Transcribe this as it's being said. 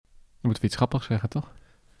moeten we iets grappigs zeggen, toch?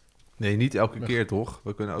 Nee, niet elke keer toch?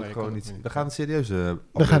 We kunnen ook gewoon niet... We gaan een serieuze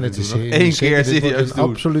We gaan het Eén keer serieus doen. Een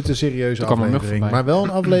absolute serieuze aflevering. Maar wel een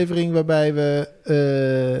aflevering waarbij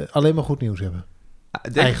we alleen maar goed nieuws hebben.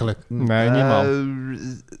 Eigenlijk. Nee, niemand.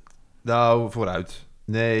 Nou, vooruit.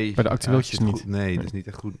 Nee. Bij de actueeltjes niet. Goed. Nee, dat is niet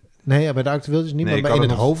echt goed. Nee, ja, bij de actueeltjes niet, Nee, maar in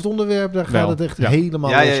het hoofdonderwerp, daar gaat het echt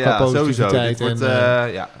helemaal los qua positiviteit. Sowieso.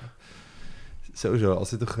 Ja. Sowieso.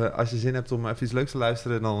 Als je zin hebt om even iets leuks te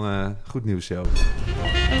luisteren, dan goed nieuws show.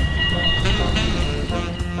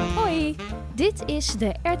 Hoi, dit is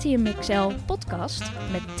de RTM XL podcast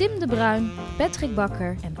met Tim de Bruin, Patrick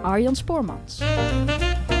Bakker en Arjan Spoormans.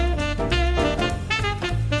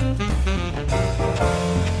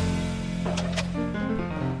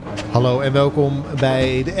 Hallo en welkom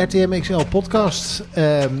bij de RTM XL podcast.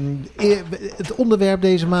 Het onderwerp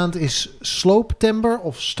deze maand is Slooptember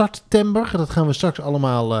of Starttember. Dat gaan we straks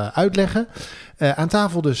allemaal uitleggen. Aan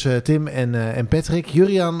tafel dus Tim en Patrick.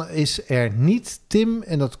 Juriaan is er niet, Tim.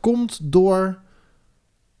 En dat komt door...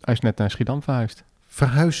 Hij is net naar Schiedam verhuisd.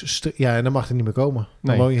 Ja, en dan mag hij niet meer komen.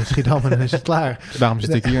 Dan Nee. woon je in Schiedam en dan is het klaar. Daarom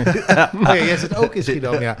zit ik hier. Nee, jij zit ook in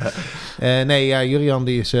Schiedam, ja. Juriaan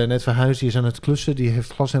die is net verhuisd. Die is aan het klussen. Die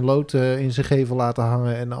heeft glas en lood in zijn gevel laten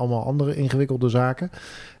hangen en allemaal andere ingewikkelde zaken.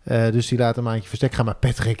 Dus die laat een maandje verstek gaan. Maar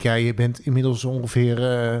Patrick, ja, je bent inmiddels ongeveer...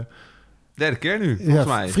 Derde keer nu, volgens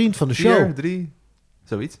mij. Vriend van de show. 4, 3,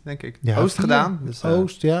 zoiets, denk ik. Ja, Oost 4, gedaan. Dus,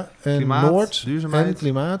 Oost, ja. En klimaat, Noord. duurzaamheid. En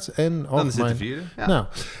klimaat. En Dan is het de vierde. Ja. Nou,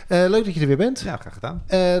 leuk dat je er weer bent. Ja, graag gedaan.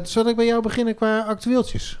 Zal ik bij jou beginnen qua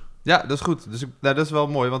actueeltjes? Ja, dat is goed. Dus dat is wel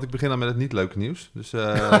mooi, want ik begin dan met het niet leuke nieuws. Dus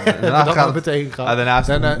Daarna gaan we meteen gaan.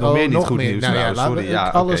 Daarnaast nog meer niet goed nieuws. Nou, ja, sorry. Ja,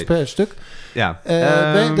 alles per stuk. Ja.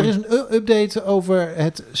 Er is een update over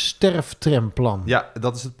het sterftramplan. Ja,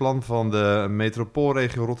 dat is het plan van de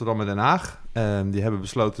metropoolregio Rotterdam en Den Haag. Die hebben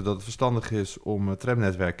besloten dat het verstandig is om het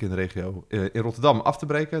tramnetwerk in de regio in Rotterdam af te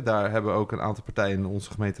breken. Daar hebben ook een aantal partijen in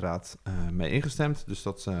onze gemeenteraad mee ingestemd. Dus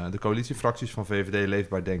dat de coalitiefracties van VVD,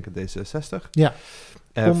 Leefbaar Denken, D66. Ja.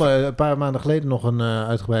 Een paar maanden geleden nog een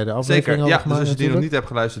uitgebreide aflevering over gemaakt. Dus als je die nog niet hebt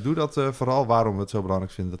geluisterd, doe dat vooral. Waarom we het zo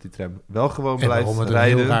belangrijk vinden dat die tram wel gewoon blijft rijden. En waarom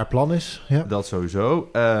het een heel raar plan is. Ja. Dat sowieso.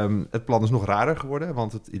 Het plan is nog rarer geworden,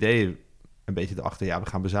 want het idee een beetje erachter, ja, we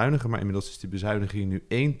gaan bezuinigen, maar inmiddels is die bezuiniging nu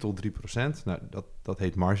 1 tot 3%. Nou, dat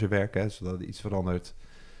heet margewerk, hè, zodat er iets verandert.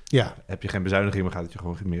 Ja. Heb je geen bezuiniging, maar gaat het je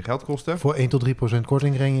gewoon meer geld kosten. Voor 1 tot 3%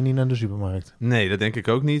 korting ren je niet naar de supermarkt. Nee, dat denk ik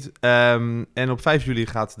ook niet. En op 5 juli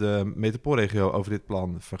gaat de metropoolregio over dit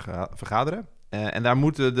plan vergaderen. En daar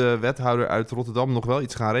moet de wethouder uit Rotterdam nog wel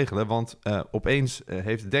iets gaan regelen. Want opeens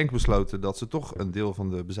heeft Denk besloten dat ze toch een deel van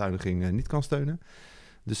de bezuiniging niet kan steunen.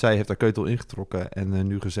 Dus zij heeft haar keutel ingetrokken en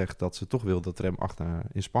nu gezegd dat ze toch wil dat tram 8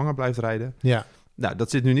 in Spangen blijft rijden. Ja. Nou, dat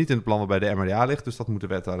zit nu niet in het plan waarbij de MRDA ligt, dus dat moet de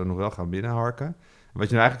wethouder nog wel gaan binnenharken. Wat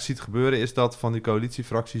je nu eigenlijk ziet gebeuren is dat van die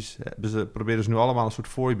coalitiefracties proberen ze nu allemaal een soort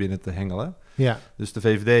fooi binnen te hengelen. Ja. Dus de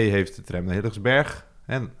VVD heeft de tram naar Hillegersberg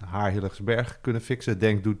en haar Hillegersberg kunnen fixen.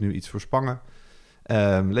 Denk doet nu iets voor Spangen.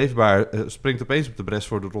 Leefbaar springt opeens op de bres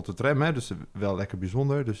voor de Rotterdam, hè? Dus wel lekker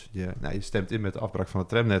bijzonder. Dus je stemt in met de afbraak van het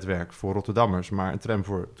tramnetwerk voor Rotterdammers, maar een tram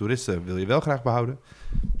voor toeristen wil je wel graag behouden.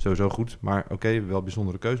 Sowieso goed, maar oké, wel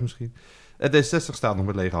bijzondere keuze misschien. D66 staat nog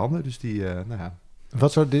met lege handen, dus die,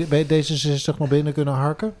 Wat zou bij D66 nog binnen kunnen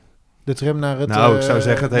harken? De tram naar het... Nou, ik zou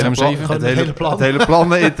zeggen het hele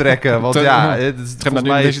plan intrekken. Want het is tram naar de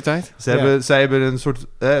universiteit. Zij hebben een soort...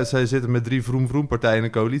 zij zitten met 3 vroom-partijen in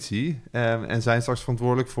een coalitie. En zijn straks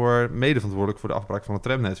mede verantwoordelijk voor de afbraak van het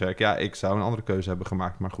tramnetwerk. Ja, ik zou een andere keuze hebben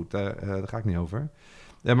gemaakt. Maar goed, daar ga ik niet over.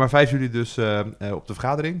 Maar 5 juli dus op de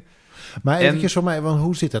vergadering. Maar eventjes voor mij, want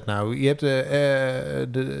hoe zit dat nou? Je hebt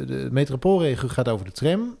de metropoolregio gaat over de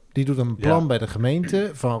tram. Die doet een plan bij de gemeente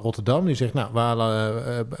van Rotterdam. Die zegt, nou, we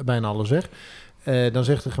halen bijna alles weg. Dan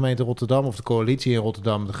zegt de gemeente Rotterdam of de coalitie in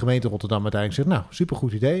Rotterdam, de gemeente Rotterdam uiteindelijk zegt, nou,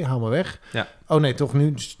 supergoed idee, hou maar weg. Ja. Oh nee, toch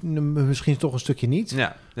nu misschien toch een stukje niet.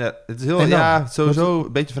 Ja, het is heel, sowieso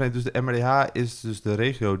een beetje vreemd. Dus de MRDH is dus de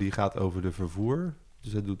regio die gaat over de vervoer.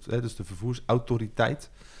 Dus het doet dus de vervoersautoriteit.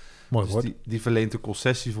 Mooi dus woord. die verleent de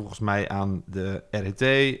concessie volgens mij aan de RET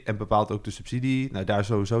en bepaalt ook de subsidie. Nou, daar is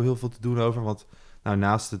sowieso heel veel te doen over, want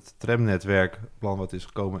naast het tramnetwerkplan wat is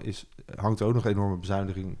gekomen, hangt ook nog een enorme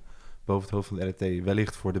bezuiniging boven het hoofd van de RET,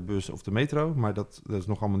 wellicht voor de bus of de metro, maar dat is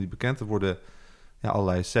nog allemaal niet bekend. Er worden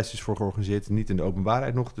allerlei sessies voor georganiseerd, niet in de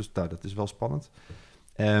openbaarheid nog, dus dat is wel spannend.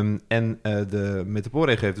 De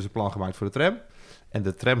metropoolregio heeft dus een plan gemaakt voor de tram. En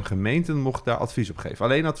de tramgemeenten mochten daar advies op geven.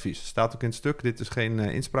 Alleen advies. Staat ook in het stuk. Dit is geen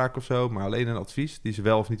inspraak of zo, maar alleen een advies die ze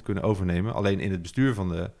wel of niet kunnen overnemen. Alleen in het bestuur van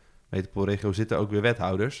de metropoolregio zitten ook weer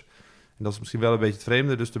wethouders. En dat is misschien wel een beetje het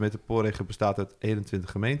vreemde. Dus de metropoolregio bestaat uit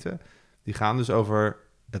 21 gemeenten. Die gaan dus over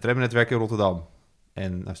het tramnetwerk in Rotterdam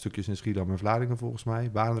en stukjes in Schiedam en Vlaardingen volgens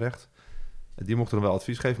mij, Barendrecht. Die mochten dan wel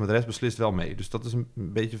advies geven, maar de rest beslist wel mee. Dus dat is een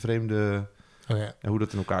beetje vreemde hoe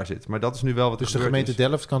dat in elkaar zit. Maar dat is nu wel wat dus de gemeente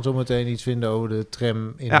Delft kan zo meteen iets vinden over de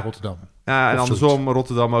tram in Rotterdam. Ja, en of andersom zoiets.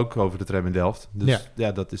 Rotterdam ook over de tram in Delft. Dus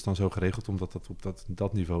dat is dan zo geregeld, omdat dat op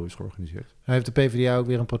dat niveau is georganiseerd. Hij heeft de PvdA ook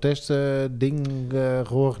weer een protestding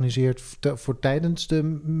georganiseerd voor tijdens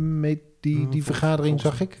die vergadering,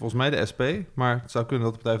 zag ik. Volgens mij de SP, maar het zou kunnen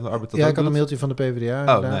dat de Partij van de Arbeid dat Ja, ook ik had een doet. mailtje van de PvdA,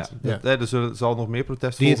 Oh, inderdaad. nou ja. Dus er zal nog meer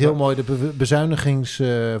protest Die het volgen. heel mooi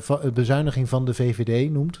de bezuiniging van de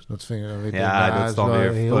VVD noemt. Dat vind ik dan weer... Dat is dan wel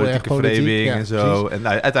weer heel politieke erg politiek. framing Ja, en zo. precies. En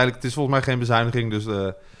uiteindelijk, het is volgens mij geen bezuiniging, dus...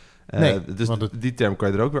 die term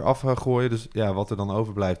kan je er ook weer afgooien. Dus ja, wat er dan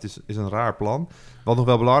overblijft is een raar plan. Wat nog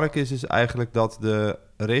wel belangrijk is eigenlijk dat de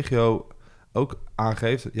regio ook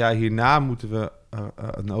aangeeft... ja, hierna moeten we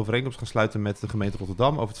een overeenkomst gaan sluiten met de gemeente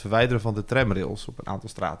Rotterdam... over het verwijderen van de tramrails op een aantal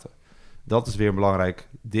straten. Dat is weer een belangrijk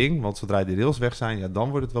ding, want zodra die rails weg zijn... ja, dan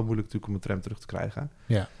wordt het wel moeilijk natuurlijk om een tram terug te krijgen.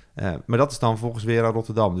 Ja. Maar dat is dan volgens weer aan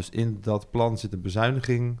Rotterdam. Dus in dat plan zit een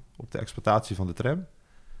bezuiniging op de exploitatie van de tram...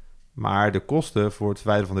 Maar de kosten voor het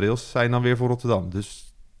verwijderen van de rails zijn dan weer voor Rotterdam.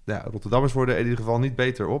 Dus ja, Rotterdammers worden er in ieder geval niet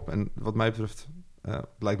beter op. En wat mij betreft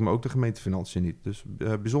lijkt me ook de gemeentefinanciën niet. Dus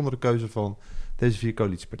bijzondere keuze van deze 4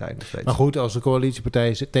 coalitiepartijen nog steeds. Maar goed, als de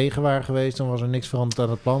coalitiepartijen tegen waren geweest... dan was er niks veranderd aan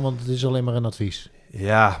het plan, want het is alleen maar een advies.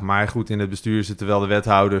 Ja, maar goed, in het bestuur zitten wel de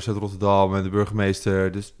wethouders uit Rotterdam en de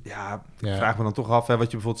burgemeester. Dus ja, ik vraag me dan toch af. Wat je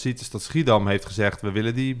bijvoorbeeld ziet is dat Schiedam heeft gezegd... we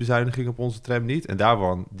willen die bezuiniging op onze tram niet. En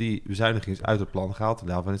daarvan, die bezuiniging is uit het plan gehaald. En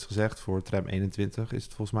daarvan is gezegd, voor tram 21 is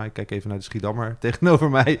het volgens mij... kijk even naar de Schiedammer tegenover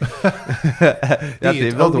mij. Die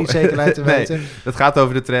het ook niet zeker lijkt te weten. Nee, dat gaat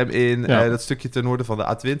over de tram in dat stukje ten noorden van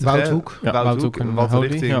de A20. Woudhoek. Woudhoek en wat Hody,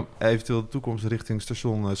 richting eventueel de toekomst richting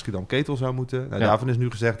station Schiedam-Ketel zou moeten. Daarvan is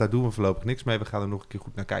nu gezegd, daar doen we voorlopig niks mee. We gaan er nog een keer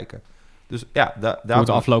goed naar kijken. Dus ja, hoe het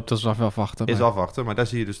afloopt, dat is afwachten. Is afwachten, maar daar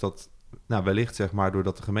zie je dus dat... Nou, wellicht zeg maar,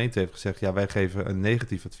 doordat de gemeente heeft gezegd... ja, wij geven een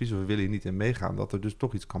negatief advies of we willen hier niet in meegaan... dat er dus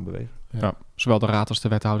toch iets kan bewegen. Ja, zowel de raad als de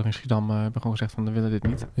wethouder in Schiedam hebben gewoon gezegd van... we willen dit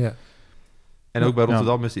niet. Ja. En ook bij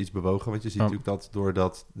Rotterdam is er iets bewogen. Want je ziet natuurlijk dat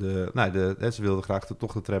doordat ze wilden graag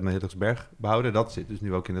toch de tram naar Hillegersberg behouden. Dat zit dus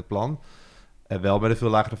nu ook in het plan. Wel met een veel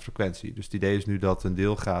lagere frequentie. Dus het idee is nu dat een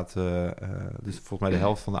deel gaat... dus volgens mij de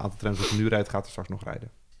helft van de aantal trams dat er nu rijdt... gaat er straks nog rijden.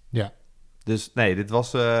 Ja. Dus nee, dit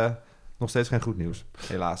was nog steeds geen goed nieuws.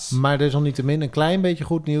 Helaas. Maar desalniettemin een klein beetje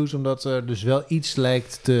goed nieuws... omdat er dus wel iets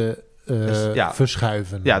lijkt te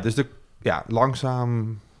verschuiven. Ja, dus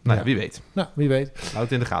langzaam... wie weet. Nou, wie weet. Houd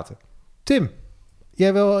het in de gaten. Tim,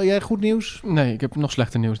 jij goed nieuws? Nee, ik heb nog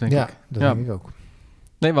slechter nieuws, denk ik. Ja, dat denk ik ook.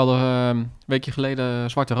 Nee, we hadden een weekje geleden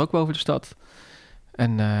zwarte rook boven de stad.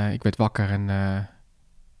 En ik werd wakker en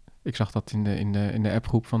ik zag dat in de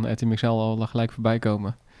appgroep van de RTMXL al gelijk voorbij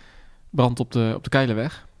komen. Brand op de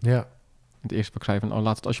Keilerweg. Ja. Het eerste wat ik zei van,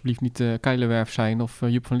 laat het alsjeblieft niet Keilerwerf zijn of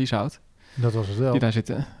Joep van Lieshout. Dat was het wel. Die daar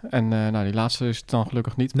zitten. En die laatste is het dan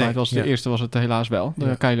gelukkig niet. Nee, Maar de eerste was het helaas wel, de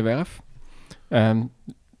Ja. Keilerwerf.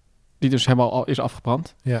 Die dus helemaal al is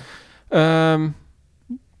afgebrand. Ja.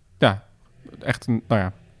 Echt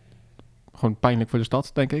gewoon pijnlijk voor de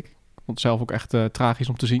stad, denk ik. Ik vond het zelf ook echt tragisch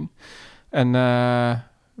om te zien. En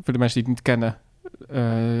voor de mensen die het niet kennen...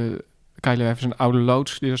 Keilerwerf is een oude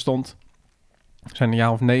loods die er stond. Zijn een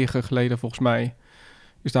jaar of 9 geleden volgens mij...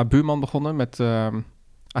 is daar buurman begonnen met...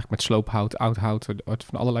 eigenlijk met sloophout, oud hout... uit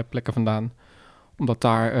van allerlei plekken vandaan. Om dat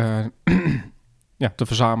daar te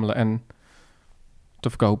verzamelen en te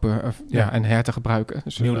verkopen... en her te gebruiken.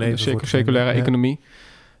 Dus Nieuw leven voor te circulaire vinden, economie.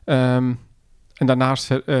 En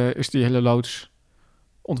daarnaast is die hele loods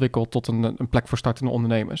ontwikkeld tot een plek voor startende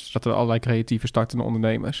ondernemers. Er zaten allerlei creatieve startende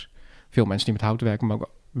ondernemers. Veel mensen die met hout werken, maar ook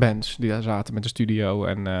bands die daar zaten met een studio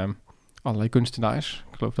en allerlei kunstenaars.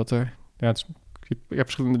 Ik geloof dat er... ik heb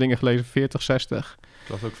verschillende dingen gelezen, 40, 60. Ik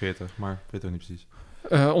was ook 40, maar ik weet het ook niet precies.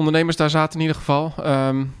 Ondernemers daar zaten in ieder geval.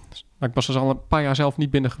 Ik was dus al een paar jaar zelf niet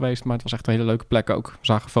binnen geweest, maar het was echt een hele leuke plek ook. We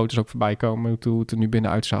zagen foto's ook voorbij komen, hoe het er nu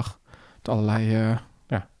binnen uitzag. Het allerlei...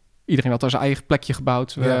 Iedereen had daar zijn eigen plekje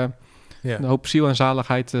gebouwd. Een hoop ziel en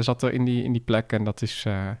zaligheid zat er in die plek. En dat is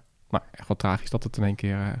echt wel tragisch dat het in één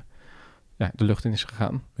keer de lucht in is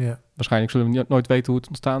gegaan. Ja. Waarschijnlijk zullen we nooit weten hoe het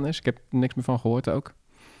ontstaan is. Ik heb er niks meer van gehoord ook.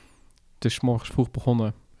 Het is 's morgens vroeg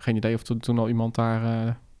begonnen. Geen idee of toen al iemand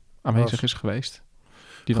daar aanwezig is geweest.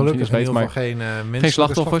 Die dan gelukkig in weet, ieder maar geval geen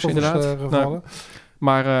slachtoffers inderdaad. gevallen.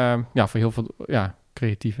 Maar voor heel veel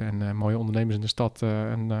creatieve en mooie ondernemers in de stad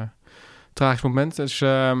een tragisch moment. Dus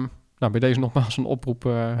bij deze nogmaals een oproep.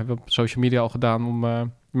 Hebben we op social media al gedaan om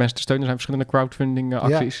mensen te steunen. Er zijn verschillende crowdfunding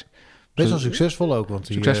acties. Best wel succesvol ook. Want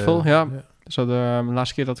succesvol, ja. Dus de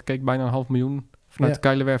laatste keer dat ik keek bijna 500.000 vanuit de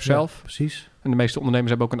Keilerwerf zelf. Precies. En de meeste ondernemers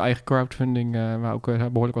hebben ook een eigen crowdfunding... waar ook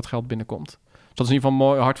behoorlijk wat geld binnenkomt. Dus dat is in ieder geval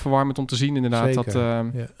mooi hartverwarmend om te zien inderdaad...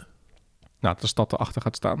 Zeker, dat de stad erachter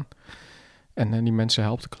gaat staan. En die mensen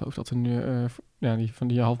helpt. Ik geloof dat er nu... van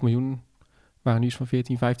die 500.000... waren nu iets van 14.000,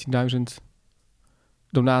 15.000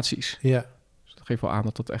 donaties. Ja. Dus dat geeft wel aan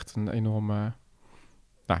dat dat echt een enorm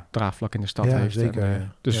draagvlak in de stad heeft. Zeker,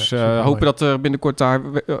 En, dus super hopen mooi. dat er binnenkort daar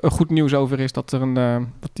goed nieuws over is. Dat er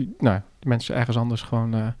dat die mensen ergens anders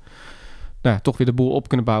gewoon toch weer de boel op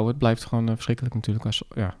kunnen bouwen. Het blijft gewoon verschrikkelijk natuurlijk.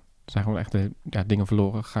 Er zijn gewoon echt dingen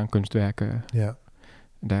verloren gegaan, kunstwerken en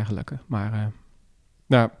dergelijke. Maar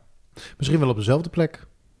misschien wel op dezelfde plek.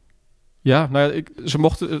 ja, ze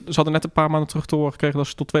hadden net een paar maanden terug te horen gekregen dat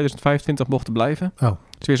ze tot 2025 mochten blijven. Oh.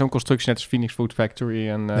 Het is weer zo'n constructie net als Phoenix Food Factory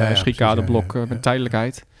en Schikadeblok met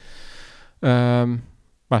tijdelijkheid.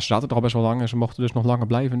 Maar ze zaten er al best wel lang en ze mochten dus nog langer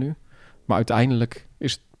blijven nu. Maar uiteindelijk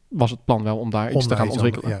was het plan wel om daar iets te gaan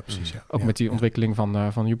ontwikkelen. Ja, precies. Ja. Ook met die ontwikkeling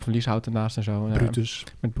van Joep van Lieshout ernaast en zo. Brutus.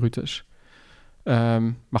 Met Brutus.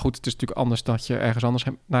 Maar goed, het is natuurlijk anders dat je ergens anders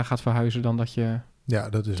naar gaat verhuizen dan dat je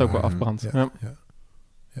dat is het ook wel afbrandt. Ja.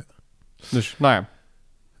 Dus, nou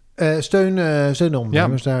ja. Steun de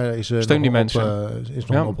ondernemers. Daar is steun die mensen. Is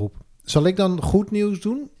nog een oproep. Zal ik dan goed nieuws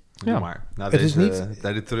doen? Ja, maar het is niet...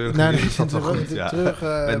 Bij de treurige nieuws is dat wel goed.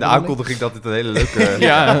 Met de aankondiging dat dit een hele leuke...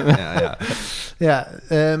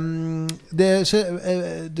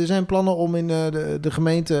 Er zijn plannen om in de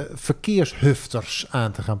gemeente verkeershufters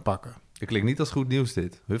aan te gaan pakken. Het klinkt niet als goed nieuws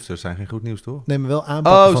dit. Hufters zijn geen goed nieuws, toch? Nee, maar wel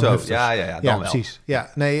aanpakken van zo. hufters. Ja, dan wel. Precies.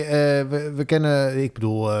 Ja, nee, we kennen... Ik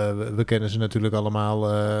bedoel, we kennen ze natuurlijk allemaal.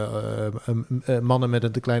 Mannen met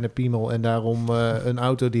een te kleine piemel en daarom een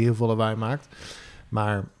auto die heel veel lawaai maakt.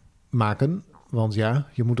 Maar maken, want ja,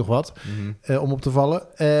 je moet toch wat om op te vallen.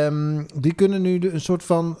 Die kunnen nu een soort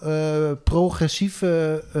van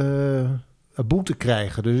progressieve boete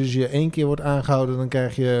krijgen. Dus als je 1 keer wordt aangehouden, dan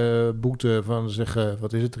krijg je boete van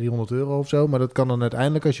wat is het, €300 of zo. Maar dat kan dan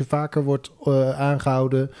uiteindelijk, als je vaker wordt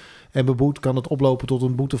aangehouden en beboet, kan het oplopen tot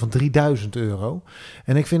een boete van €3000.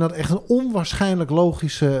 En ik vind dat echt een onwaarschijnlijk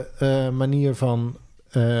logische manier van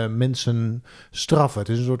mensen straffen. Het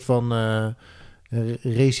is een soort van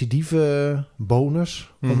recidieve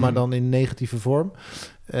bonus, maar dan in negatieve vorm.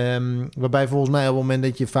 Waarbij volgens mij op het moment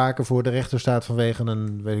dat je vaker voor de rechter staat vanwege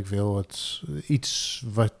een, weet ik veel, iets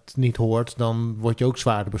wat niet hoort, dan word je ook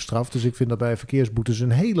zwaarder bestraft. Dus ik vind dat bij verkeersboetes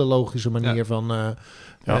een hele logische manier van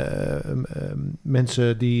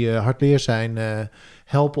mensen die hardleers zijn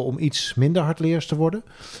helpen om iets minder hardleers te worden.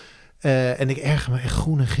 En ik erger me echt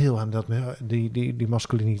groen en geel aan die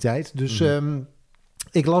masculiniteit. Dus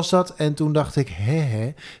ik las dat en toen dacht ik,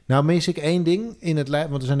 nou mis ik 1 ding in het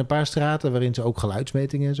want er zijn een paar straten waarin ze ook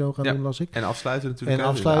geluidsmetingen en zo gaan doen, las ik. En afsluiten natuurlijk. En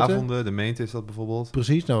afsluiten. De avonden, de meente is dat bijvoorbeeld.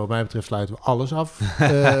 Precies, nou wat mij betreft sluiten we alles af.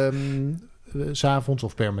 's avonds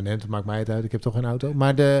of permanent, dat maakt mij het uit. Ik heb toch geen auto.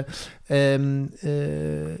 Maar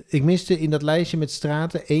ik miste in dat lijstje met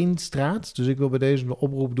straten 1 straat. Dus ik wil bij deze een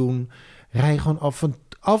oproep doen. Rij gewoon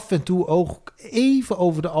af en toe ook even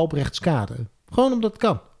over de Albrechtskade. Gewoon omdat het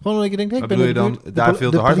kan. Gewoon omdat je denkt, maar bedoel je dan daar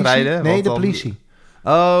veel te hard rijden? Nee, de politie.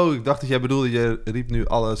 Oh, ik dacht dat jij bedoelde, je riep nu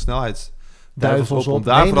alle snelheidsduivels op om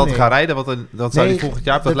daar vooral te gaan rijden, want dan zou die volgend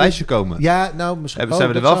jaar op dat lijstje komen. Ja, nou misschien. Zijn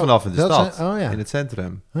we er wel vanaf in de stad, in het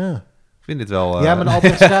centrum. Ja. Ik vind dit wel... Ja, maar de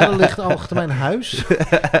Albrechtskade ligt al achter mijn huis.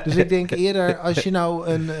 Dus ik denk eerder, als je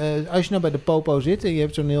nou bij de Popo zit en je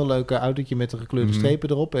hebt zo'n heel leuk autootje met de gekleurde strepen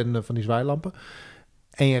erop en van die zwaailampen,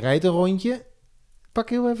 en je rijdt een rondje, pak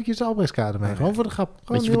heel eventjes de Albrechtskade mee. Gewoon voor de grap.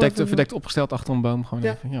 Beetje verdekt opgesteld achter een boom. Gewoon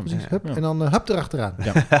even. Ja, precies. En dan hup erachteraan.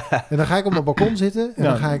 Ja. En dan ga ik op mijn balkon zitten. En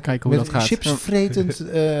dan ga ik kijken hoe met dat gaat. chips vretend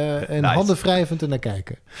en handen wrijvend naar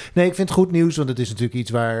kijken. Nee, ik vind het goed nieuws. Want het is natuurlijk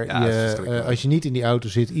iets waar je, als je niet in die auto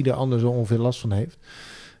zit, ieder ander zo ongeveer last van heeft.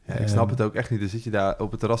 Ja, ik snap het ook echt niet. Dan zit je daar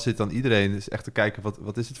op het terras, zit dan iedereen is echt te kijken,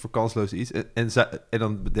 wat is het voor kansloos iets? En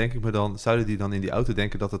dan bedenk ik me dan, zouden die dan in die auto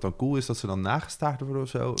denken dat het dan cool is dat ze dan nagestaard worden of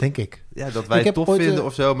zo? Denk ik. Ja, dat wij het tof vinden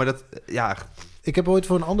of zo, maar dat, ja. Ik heb ooit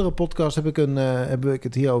voor een andere podcast heb ik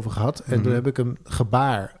het hierover gehad. En toen heb ik een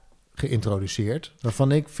gebaar geïntroduceerd,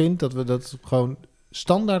 waarvan ik vind dat we dat gewoon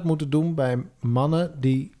standaard moeten doen bij mannen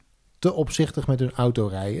die te opzichtig met hun auto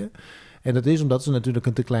rijden. En dat is omdat ze natuurlijk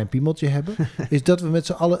een te klein piemeltje hebben, is dat we met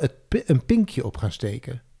z'n allen een pinkje op gaan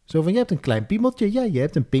steken. Zo van, je hebt een klein piemeltje, ja, je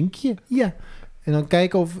hebt een pinkje, ja. En dan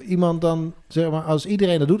kijken of iemand dan, zeg maar, als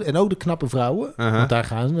iedereen dat doet, en ook de knappe vrouwen, want daar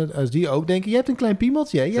gaan ze, als die ook denken, je hebt een klein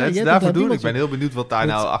piemeltje. Ja, je hebt een klein piemeltje. Ik ben heel benieuwd wat daar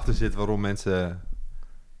nou achter zit, waarom mensen...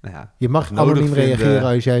 Nou ja, je mag anoniem reageren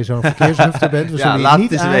als jij zo'n verkeershufter bent. We zullen je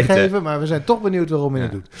niet aangeven, weten. Maar we zijn toch benieuwd waarom je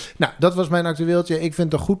het doet. Nou, dat was mijn actueeltje. Ik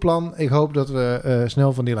vind het een goed plan. Ik hoop dat we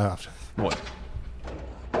snel van die af zijn. Mooi.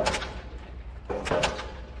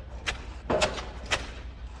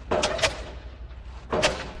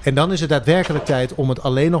 En dan is het daadwerkelijk tijd om het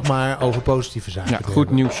alleen nog maar over positieve zaken te hebben. goed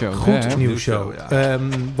nieuwsshow. Goed nieuwsshow. Ja.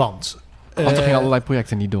 Want Want er gingen allerlei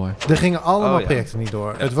projecten niet door. er gingen allemaal projecten niet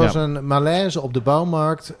door. Het was Ja. een malaise op de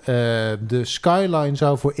bouwmarkt. De skyline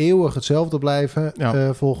zou voor eeuwig hetzelfde blijven.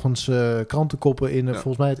 Ja. Volgens krantenkoppen in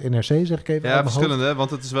volgens mij het NRC, zeg ik even. Ja, uit mijn verschillende, want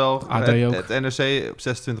het is wel... AD ook. Het NRC op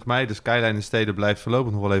 26 mei, de skyline in de steden blijft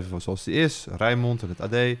voorlopig nog wel even zoals die is. Rijnmond en het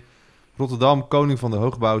AD. Rotterdam, koning van de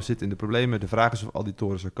hoogbouw, zit in de problemen. De vraag is of al die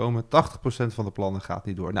torens er komen. 80% van de plannen gaat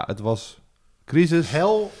niet door. Nou, het was crisis.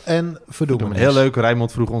 Hel en verdoemenis. Heel leuk.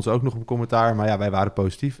 Rijnmond vroeg ons ook nog een commentaar. Maar ja, wij waren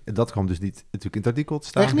positief. En dat kwam dus niet natuurlijk in het artikel te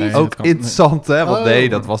staan. Echt niet? Nee, Ook dat kan- interessant, hè? Want Oh. nee,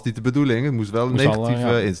 dat was niet de bedoeling. Het moest wel een Moest al, negatieve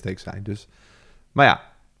ja. insteek zijn. Dus, maar ja,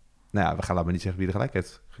 nou ja, we gaan laten maar niet zeggen wie er gelijk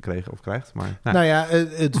heeft gekregen of krijgt. Maar Nou ja,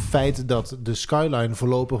 het feit dat de skyline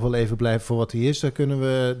voorlopig wel even blijft voor wat hij is,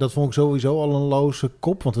 dat vond ik sowieso al een loze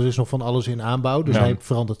kop. Want er is nog van alles in aanbouw. Dus Ja. hij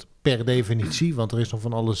verandert per definitie. Want er is nog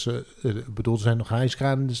van alles, er zijn nog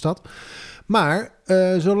hijskranen in de stad. Maar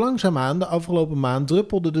zo langzaamaan, de afgelopen maand,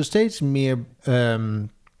 druppelde er steeds meer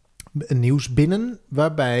nieuws binnen.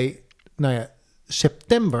 Waarbij,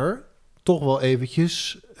 september toch wel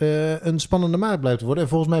eventjes een spannende maand blijft worden. En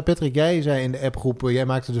volgens mij, Patrick, jij zei in de appgroep, jij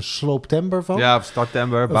maakte er Slooptember van. ja,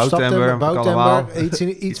 Starttember, Of Starttember, Bouwtember, Bouwtember, iets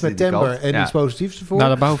Iets met in die tember kant. en Ja. iets positiefs ervoor. Na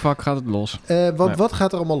de bouwvak gaat het los. Wat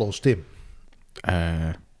gaat er allemaal los, Tim?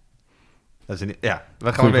 Dat is we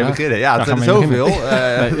gaan Goeie weer vraag. beginnen. Ja, het Ja, zijn er gaan we zoveel.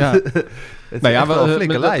 Nee, ja. Het Nou is ja, echt wel een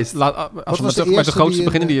flinke met- lijst. Als we was met de de eerste grootste die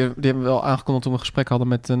beginnen, die hebben we wel aangekondigd toen we een gesprek hadden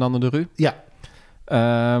met Nanne de Ru. Ja.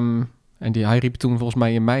 En hij riep toen volgens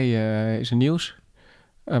mij in mei is er nieuws.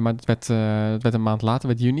 Maar het werd een maand later,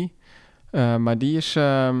 werd juni. Maar die is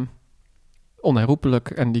onherroepelijk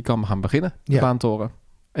en die kan gaan beginnen, de Ja. baantoren.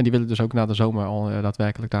 En die willen dus ook na de zomer al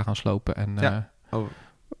daadwerkelijk daar gaan slopen. En, Ja.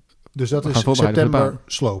 Dus dat We is gaan voorbereiden voor de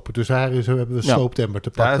september slopen. Dus daar hebben we Ja. Slooptember te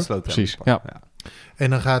Ja, pakken. Slooptember. Precies, ja. En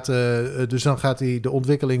dan gaat hij de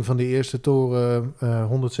ontwikkeling van die eerste toren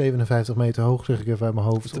 157 meter hoog, zeg ik even uit mijn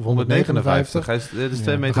hoofd. Of 159. 159. Hij is, er is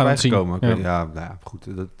 2 we meter gaan het zien. bijgekomen. Ja. Ja, nou ja, goed.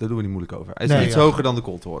 Daar doen we niet moeilijk over. Hij is Nee, iets ja. hoger dan de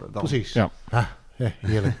Kooltoren. Dan. Precies. Ja. Ja,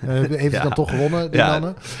 heerlijk. Heeft Ja. het dan toch gewonnen, die Ja.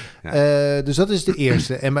 mannen? Ja. Dus dat is de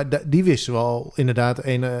eerste. Maar die wisten we al inderdaad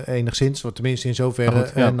enigszins. Want tenminste in zoverre. Maar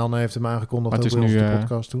goed, ja. En Nanne heeft hem aangekondigd Maar ook het bij is ons nu, op de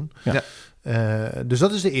podcast toen. ja. Dus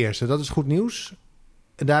dat is de eerste. Dat is goed nieuws.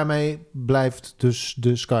 En daarmee blijft dus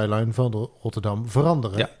de skyline van Rotterdam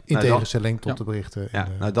veranderen. Ja. In Nou, dan- tegenstelling tot Ja. de berichten. Ja,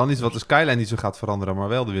 in de- nou dan iets wat de skyline niet zo gaat veranderen, maar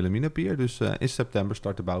wel de Wilhelminapier. Dus in september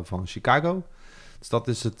start de bouw van Chicago. Dus dat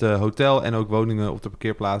is het hotel en ook woningen op de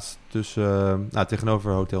parkeerplaats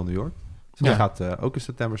tegenover Hotel New York. Dus die Ja. gaat ook in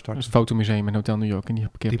september Dat starten. is het fotomuseum in Hotel New York in die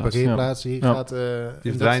die parkeerplaats. parkeerplaats die Ja. gaat... Die en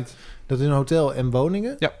verdwijnt. dat is een hotel en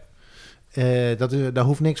woningen. Ja. Daar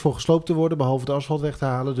hoeft niks voor gesloopt te worden, behalve het asfalt weg te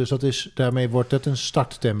halen. Dus daarmee wordt het een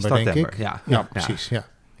starttember, denk Starttember, ik. ja. Ja, precies.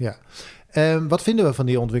 Ja. Wat vinden we van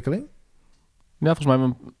die ontwikkeling? Ja, volgens mij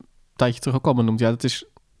hebben we een tijdje terug ook al benoemd. Ja, dat is...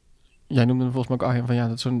 Jij noemde hem volgens mij ook, Arjen, van ja,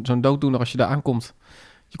 dat is zo'n dooddoener als je daar aankomt.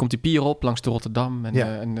 Je komt die pier op langs de Rotterdam en,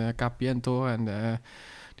 Ja. en de KPN-toren en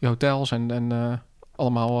die hotels en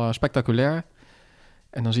allemaal spectaculair.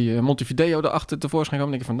 En dan zie je Montevideo erachter tevoorschijn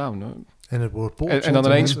komen en denk je van nou... En het woord En dan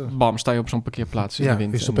ineens, bam, sta je op zo'n parkeerplaats in ja, de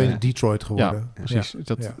wind. is het En, opeens Detroit geworden. ja, precies.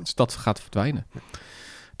 Ja. Dat gaat verdwijnen.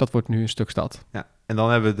 Dat wordt nu een stuk stad. Ja. En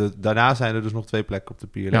dan hebben we daarna zijn er dus nog 2 plekken op de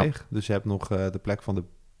pier Ja. leeg. Dus je hebt nog de plek van de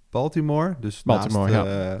Baltimore. Dus Baltimore, naast,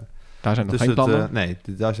 Daar zijn nog tussen geen plannen.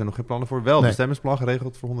 daar zijn nog geen plannen voor. Wel Nee. bestemmingsplan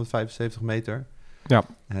geregeld voor 175 meter. Ja.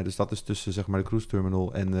 Dus dat is tussen zeg maar de cruise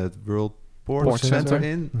terminal en het World Port Port Center Center.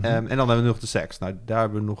 in. Mhm. En dan hebben we nog de SEX. Nou, daar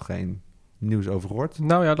hebben we nog geen nieuws over gehoord.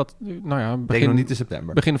 Nou ja, Denk nog niet in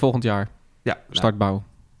september. begin volgend jaar. Ja, Startbouw.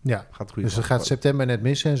 Ja. gaat goed. Dus het gaat september net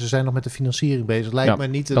missen en ze zijn nog met de financiering bezig. Lijkt Ja, me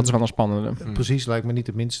niet Dat is wel een spannende. Precies, lijkt me niet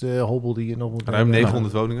de minste hobbel die je nog moet Ruim hebben.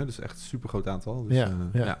 900 woningen, dus echt een super groot aantal. Dus, Ja,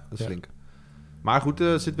 ja, ja, dat is ja. flink. Maar goed,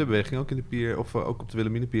 er zit weer beweging ook in de pier. Of ook op de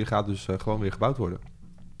Wilhelminapier gaat dus gewoon weer gebouwd worden.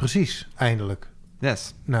 Precies, eindelijk.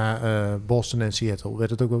 Yes. Na Boston en Seattle werd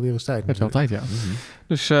het ook wel weer eens tijd. Met wel natuurlijk. tijd, ja.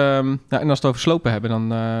 Dus, en als we het over slopen hebben,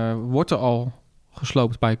 dan wordt er al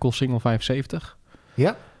gesloopt bij Koolsingel 75.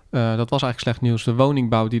 Ja? Dat was eigenlijk slecht nieuws. De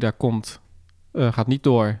woningbouw die daar komt, gaat niet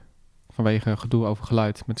door vanwege gedoe over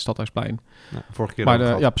geluid met het Stadhuisplein. Nou, vorige keer Maar ook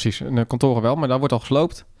gehad. ja, precies. En de kantoren wel, maar daar wordt al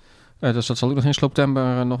gesloopt. Dus dat zal ook nog in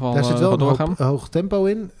Slooptember nog wel Daar zit wel een doorgaan. hoog tempo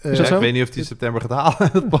in. Is dat Ja, zo? ik weet niet of die in september gaat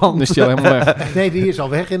halen, het plan. Dan is die al helemaal weg. Nee, die is al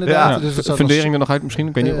weg inderdaad. Ja, Dus het de zou fundering er nog uit misschien.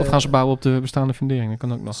 Ik weet niet. Of Eh, gaan ze bouwen op de bestaande fundering? Dat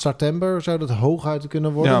kan ook nog. September zou dat hooguit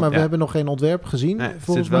kunnen worden. Ja, maar we ja. hebben nog geen ontwerp gezien. Nee, het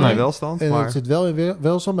volgens zit wel mij. in welstand, En maar... het zit wel in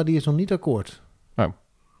welstand, maar die is nog niet akkoord.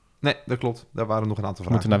 Nee, dat klopt. Daar waren nog een aantal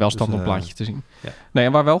We vragen. moeten naar wel Dus, stand op plaatje te zien. ja. Nee,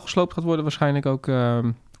 en waar wel gesloopt gaat worden waarschijnlijk ook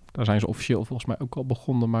Daar zijn ze officieel volgens mij ook al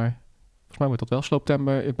begonnen, maar volgens mij wordt dat wel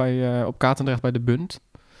Starttember op Katendrecht bij de Bund.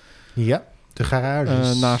 Ja, de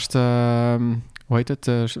garages. Naast, hoe heet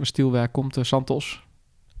het, stielwerk komt Santos.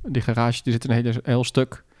 Die garage die zit een heel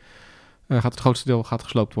stuk. Het grootste deel gaat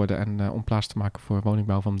gesloopt worden en om plaats te maken voor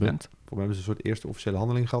woningbouw van de Bund. Ja. Voor mij hebben ze een soort eerste officiële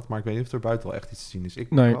handeling gehad, maar ik weet niet of er buiten wel echt iets te zien is. Ik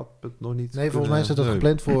had het nog niet. Nee, volgens mij is dat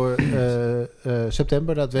gepland voor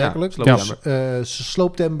september daadwerkelijk. Ja,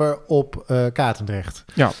 Slooptember op Katendrecht.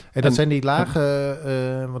 Ja. En dat zijn die lage,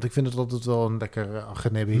 want ik vind het altijd wel een lekker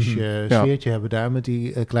genebbisch sfeertje hebben daar met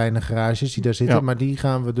die kleine garages die daar zitten. Ja. Maar die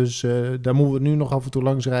gaan we dus, daar moeten we nu nog af en toe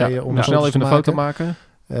langs rijden. Om snel even een foto maken.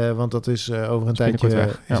 Want dat is over een tijdje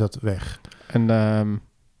dat weg. En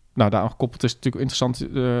daar aangekoppeld is natuurlijk interessant.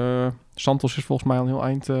 Santos is volgens mij al een heel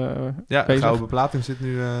eind bezig. De gouden beplating zit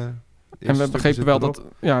nu... en we begrepen wel dat...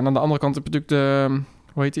 Ja, en aan de andere kant heb je natuurlijk de...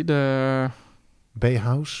 Hoe heet die? De...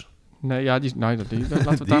 B-house? Nee, ja, laten we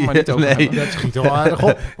het daar maar niet over hebben. Dat schiet al aardig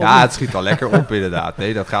op. Ja, het schiet al lekker op inderdaad.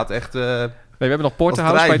 Nee, dat gaat echt... we hebben nog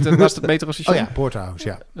Porterhouse naast het metrostation. Oh ja,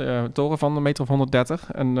 Porterhouse, ja. Toren van de metro van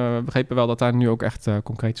 130. En we begrepen wel dat daar nu ook echt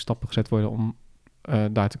concrete stappen gezet worden om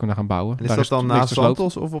daar te kunnen gaan bouwen. En is dat dan naast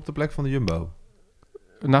Santos of op de plek van de Jumbo?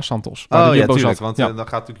 Naast Santos. Oh ja, tuurlijk, want dan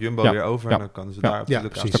gaat natuurlijk Jumbo weer over en dan kunnen ze daar op de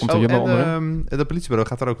precies. Daar komt de Jumbo onderin. En het politiebureau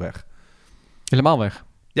gaat er ook weg. Helemaal weg?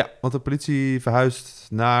 Ja, want de politie verhuist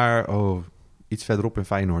naar iets verderop in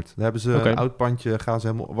Feyenoord. Daar hebben ze een oud pandje,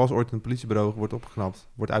 was ooit een politiebureau, wordt opgeknapt,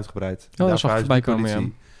 wordt uitgebreid. Dat zal voorbij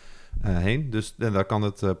komen, heen. Dus en daar kan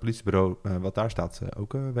het politiebureau wat daar staat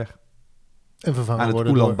ook weg. En vervangen aan het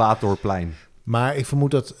worden Ulaanbaatarplein. Maar ik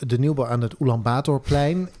vermoed dat de nieuwbouw aan het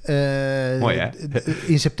Ulaanbaatarplein mooi, hè?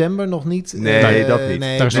 In september nog niet. Nee, dat niet.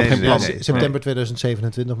 Daar is nog geen plan. September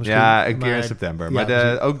 2027 misschien. Ja, een keer in september. Maar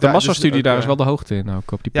de massastudie daar is wel de hoogte in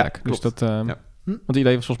ook op die plek. Ja, dus dat, want het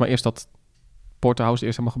idee was volgens mij eerst dat Porterhouse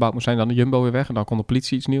eerst helemaal gebouwd moest zijn, dan de Jumbo weer weg en dan kon de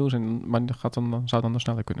politie iets nieuws. Maar dat zou dan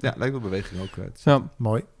sneller kunnen. Ja, lijkt wel beweging ook.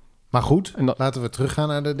 Mooi. Maar goed, laten we teruggaan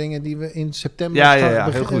naar de dingen die we in september... Ja,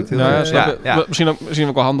 heel goed. Misschien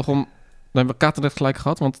ook wel handig om... Dan hebben we Katendrecht gelijk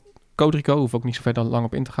gehad, want Codrico hoeft ook niet zo verder lang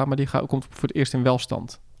op in te gaan, maar die komt voor het eerst in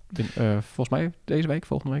welstand. Volgens mij deze week,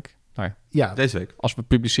 volgende week. Nou ja, deze week. Als we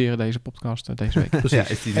publiceren deze podcast deze week. Ja,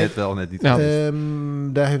 is die net niet. Ja.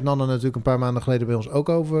 Daar heeft Nanne natuurlijk een paar maanden geleden bij ons ook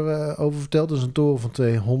over verteld. Dat is een toren van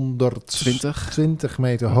 220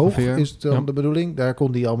 meter hoog, is dan de bedoeling. Daar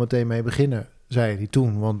kon hij al meteen mee beginnen, zei hij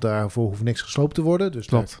toen, want daarvoor hoeft niks gesloopt te worden. Dus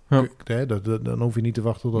klopt. Dan hoef je niet te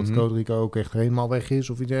wachten tot Codrico ook echt helemaal weg is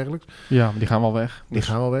of iets dergelijks. Ja, maar die gaan wel weg. Die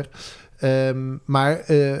gaan wel weg. Maar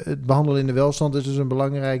het behandelen in de welstand is dus een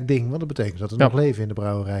belangrijk ding. Want dat betekent dat er nog leven in de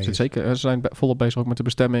brouwerij is. Zeker. Ze zijn volop bezig ook met de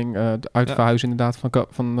bestemming. De uitverhuis inderdaad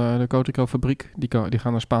van de Codrico fabriek. Die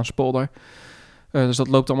gaan naar Spaanse polder. Dus dat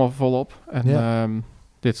loopt allemaal volop. En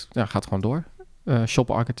dit gaat gewoon door.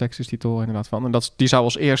 Shop Architects is die toren inderdaad van. En die zou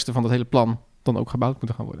als eerste van het hele plan dan ook gebouwd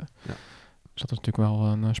moeten gaan worden. Ja. Dus dat is natuurlijk wel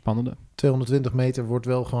een spannende. 220 meter wordt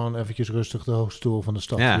wel gewoon eventjes rustig de hoogste toren van de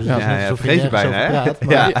stad. Ja, dus vergeet je bijna, hè? Praat,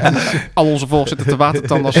 maar al onze volgers zitten te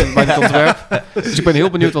watertanden als bij het ontwerp. Dus ik ben heel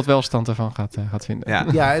benieuwd wat welstand ervan gaat vinden.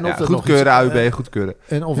 En of er goedkeuren, AUB, goedkeuren.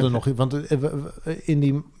 En of er nog... Want in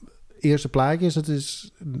die eerste plaatjes, het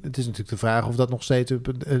is natuurlijk de vraag of dat nog steeds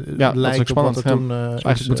lijkt op wat er toen...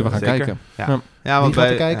 eigenlijk moeten we gaan kijken. Ja, want wie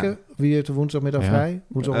gaat er kijken? Wie heeft de woensdagmiddag vrij?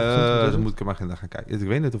 Dan moet ik maar gaan kijken. Ik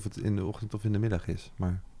weet niet of het in de ochtend of in de middag is,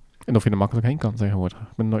 maar... En of je er makkelijk heen kan tegenwoordig. Ik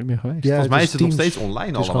ben er nooit meer geweest. Volgens mij is het nog steeds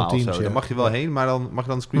online allemaal. Teams, zo. Dan mag je wel heen, maar dan mag je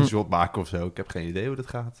dan een screenshot maken of zo. Ik heb geen idee hoe dat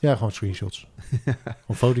gaat. Ja, gewoon screenshots.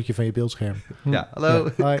 Een fotootje van je beeldscherm. Ja, hallo.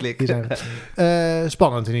 Hi, klik.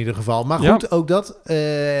 Spannend in ieder geval. Maar goed, ook dat...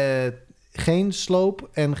 geen sloop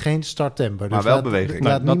en geen Starttember. Maar dus wel beweging.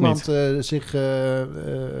 Laat niemand zich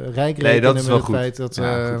rijk rekenen met het feit dat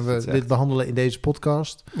we dit behandelen in deze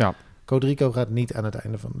podcast. Ja. Codrico gaat niet aan het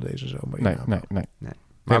einde van deze zomer. Nee.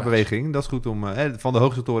 Maar beweging, dat is goed om... van de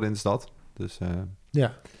hoogste toren in de stad. Dus,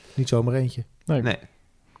 niet zomaar eentje. Nee.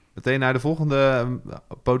 Meteen naar de volgende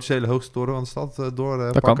potentiële hoogste toren van de stad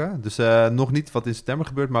doorpakken. Dus nog niet wat in september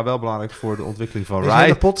gebeurt, maar wel belangrijk voor de ontwikkeling van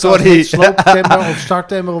RAI. Sorry. Slooptember of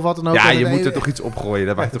Starttember of wat dan ook. Ja, je moet er toch iets opgooien.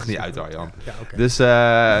 Dat maakt toch niet uit, Arjan. Ja, okay. Dus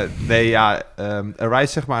RAI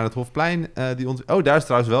is zeg maar aan het Hofplein. Daar is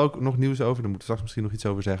trouwens wel nog nieuws over. Daar moeten we straks misschien nog iets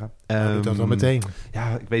over zeggen. Doe dat wel meteen. Ja,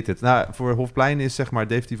 ik weet het. Nou, voor Hofplein is zeg maar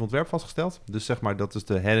definitief ontwerp vastgesteld. Dus zeg maar dat is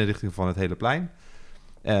de herinrichting van het hele plein.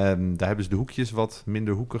 Daar hebben ze de hoekjes wat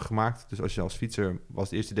minder hoekig gemaakt. Dus als je als fietser was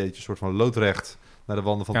het eerste idee dat je een soort van loodrecht naar de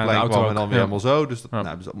wanden van het plein kwam en dan weer helemaal zo. Dus dat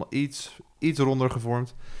hebben ze allemaal iets ronder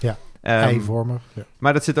gevormd. Ja, eivormig. Ja.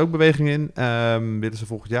 Maar dat zit ook beweging in. Willen ze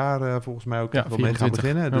volgend jaar volgens mij ook wel mee gaan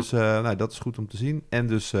beginnen. Ja. Dus dat is goed om te zien. En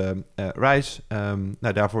dus Rise,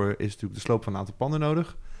 daarvoor is natuurlijk de sloop van een aantal panden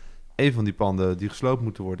nodig. Een van die panden die gesloopt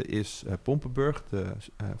moeten worden is Pompenburg, de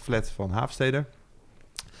flat van Haafstede.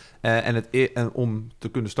 En om te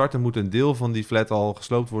kunnen starten moet een deel van die flat al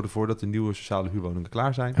gesloopt worden voordat de nieuwe sociale huurwoningen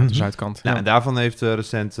klaar zijn. Aan de zuidkant. Ja. En daarvan heeft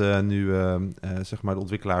recent nu de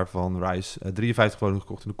ontwikkelaar van Rise 53 woningen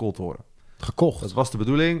gekocht in de Kooltoren. Gekocht? Dat was de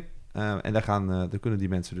bedoeling. En daar kunnen die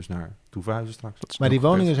mensen dus naartoe verhuizen straks. Maar die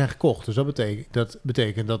woningen zijn gekocht. Dus dat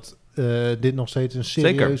betekent dat dit nog steeds een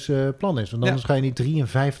serieus plan is. Want anders ga je niet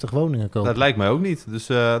 53 woningen kopen. Dat lijkt mij ook niet. Dus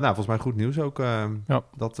volgens mij goed nieuws ook.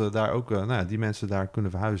 Dat daar ook die mensen daar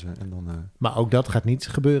kunnen verhuizen. En dan, Maar ook dat gaat niet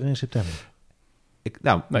gebeuren in september.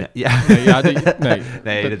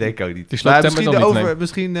 Nee, dat denk ik ook niet. Misschien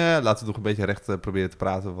laten we nog een beetje recht proberen te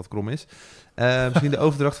praten wat krom is. Misschien de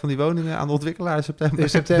overdracht van die woningen aan de ontwikkelaar in september. In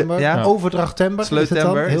september? Ja. Overdrachtember.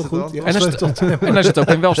 Sleutember. Heel goed. Ja. En hij zit ook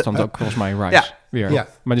in welstand ook, volgens mij, Rise. Weer. Ja.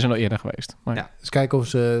 Maar die zijn al eerder geweest. Maar... Ja. Dus kijken of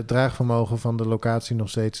ze het draagvermogen van de locatie nog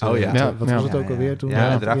steeds... Wat was het ook alweer toen? Ja,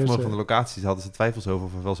 het draagvermogen van de locaties hadden ze twijfels over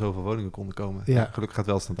of er wel zoveel woningen konden komen. Ja. Gelukkig gaat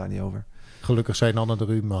welstand daar niet over. Gelukkig zijn Nanne de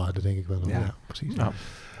Ruum, maar dat denk ik wel. Ja, precies. Ja.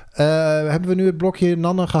 Hebben we nu het blokje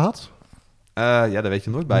Nanne gehad? Daar weet je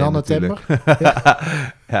nooit bij. Nanne-tember.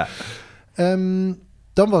 Ja.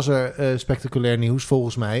 Dan was er spectaculair nieuws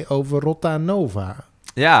volgens mij over Rottanova.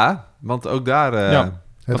 Ja, want ook daar...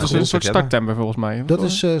 dat is een soort Starttember volgens mij. Dat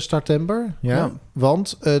is Starttember, ja.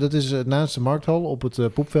 Want dat is naast de Markthal op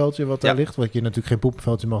het poepveldje wat daar ligt. Wat je natuurlijk geen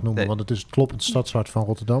poepveldje mag noemen, want het is het kloppend stadshart van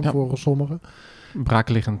Rotterdam voor sommigen.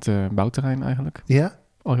 Braakliggend bouwterrein eigenlijk. Ja.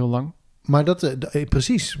 Al heel lang. Maar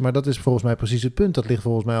precies. Maar dat is volgens mij precies het punt. Dat ligt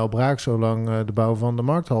volgens mij al braak zolang de bouw van de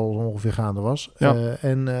Markthal ongeveer gaande was. Ja.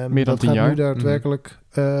 Meer dan 10 jaar. Nu daadwerkelijk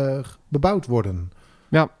bebouwd worden.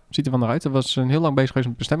 Ja, ziet er van eruit. Er was een heel lang bezig geweest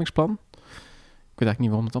met het bestemmingsplan. Ik weet eigenlijk niet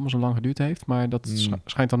waarom het allemaal zo lang geduurd heeft. Maar dat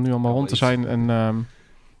schijnt dan nu allemaal rond te zijn. En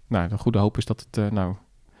de goede hoop is dat het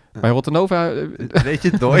bij Rottanova... weet je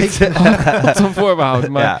het nooit. Tot een voorbehoud.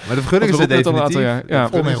 Maar de vergunning is er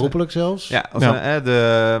definitief. Onherroepelijk zelfs. Ja,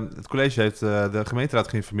 het college heeft de gemeenteraad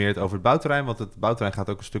geïnformeerd over het bouwterrein. Want het bouwterrein gaat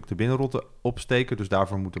ook een stuk de binnenrotte opsteken. Dus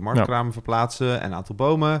daarvoor moeten marktkramen verplaatsen en een aantal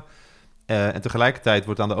bomen. En tegelijkertijd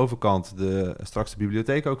wordt aan de overkant straks de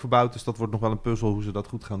bibliotheek ook verbouwd. Dus dat wordt nog wel een puzzel hoe ze dat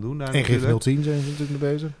goed gaan doen. Daar en GIF 010 zijn ze natuurlijk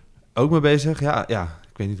mee bezig. Ook mee bezig, ja.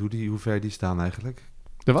 Ik weet niet hoe ver die staan eigenlijk.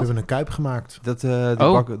 We hebben een kuip gemaakt. Daar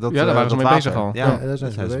waren ze mee bezig al. Ja, daar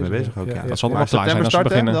zijn ze mee bezig ook. Ja. Dat zal nog klaar zijn als we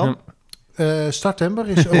beginnen. Dan? Starttember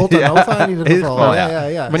is Rottanova in ieder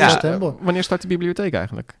geval. Wanneer start de bibliotheek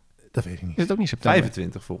eigenlijk? Dat weet ik niet. Is het ook niet september?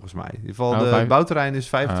 25 volgens mij. In ieder geval, de bouwterrein is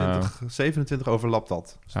 25, 27 overlapt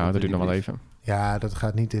dat. Dus dat duurt nog wel even. Ja, dat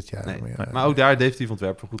gaat niet dit jaar. Nee. Maar ook daar definitief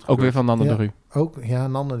ontwerp voor goed gebeurd. Ook weer van Nanne de Ru.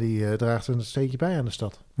 Nanne die draagt een steekje bij aan de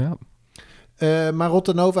stad. Ja. Maar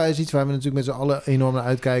Rottanova is iets waar we natuurlijk met z'n allen enorm naar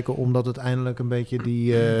uitkijken, omdat het eindelijk een beetje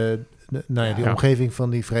die omgeving van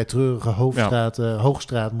die vrij treurige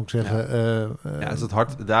Hoogstraat moet ik zeggen. Is het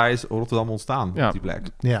hart, daar is Rotterdam ontstaan, op die plek.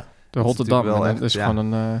 Ja. De Rotterdam, dat is gewoon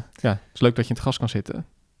een... het is leuk dat je in het gras kan zitten.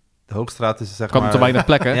 De Hoogstraat is kan op te weinig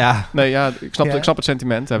plekken. Ik snap het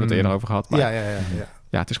sentiment, daar hebben we het eerder over gehad. Maar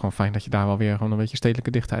ja, het is gewoon fijn dat je daar wel weer gewoon een beetje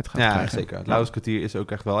stedelijke dichtheid gaat krijgen. Ja, zeker. Het Lauwerskwartier is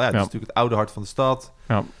ook echt wel... het is natuurlijk het oude hart van de stad.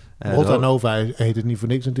 Ja. Rottanova heet het niet voor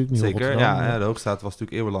niks natuurlijk. Niet zeker, de Hoogstraat was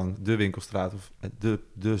natuurlijk eeuwenlang de winkelstraat... of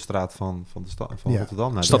de straat van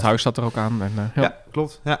Rotterdam. Het stadhuis staat er ook aan. En,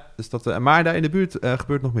 klopt. Ja, dus maar daar in de buurt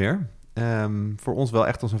gebeurt nog meer. Voor ons wel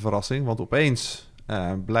echt als een verrassing, want opeens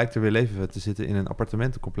blijkt er weer leven te zitten in een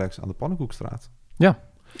appartementencomplex aan de Pannenkoekstraat. Ja.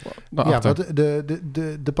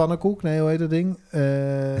 De pannenkoek, nee, hoe heet dat ding?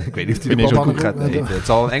 Ik weet niet of die de pannenkoek gaat eten. Het is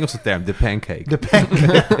al een Engelse term, de pancake. De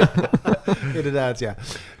pancake. Inderdaad, ja.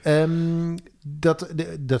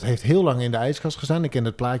 Dat heeft heel lang in de ijskast gestaan. Ik ken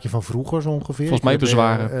het plaatje van vroeger zo ongeveer. Volgens mij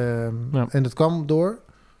bezwaren. En dat kwam door?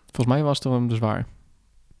 Volgens mij was er een bezwaar.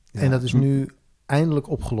 Ja. En dat is nu eindelijk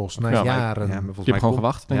opgelost na jaren. Je hebt gewoon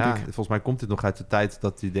gewacht, denk ik. Volgens mij komt dit nog uit de tijd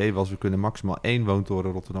dat het idee was... we kunnen maximaal 1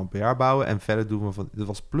 woontoren Rotterdam per jaar bouwen... en verder doen we van... dit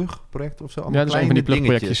was plugproject of zo? Ja, dat is een van die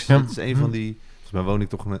plugprojectjes. Ja. Dat is een van die... Volgens mij woon ik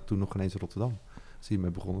toen nog geen eens in Rotterdam. Als die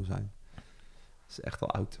mee begonnen zijn. is echt al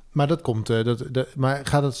oud. Maar dat komt... maar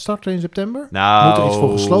gaat het starten in september? Nou, Moet er iets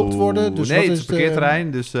voor gesloopt worden? Dus nee, wat het is is een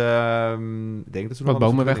parkeerterrein. Dus ik denk dat ze nog Wat wel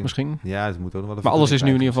een bomen weg vergunning- misschien. Ja, ze moeten ook nog wel een Maar alles is nu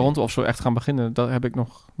in ieder vergunning geval rond. Of ze echt gaan beginnen, daar heb ik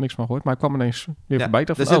nog niks van gehoord. Maar ik kwam ineens weer Ja, voorbij. Ik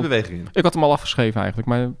dacht Er van, zit oh, beweging in. ik had hem al afgeschreven eigenlijk.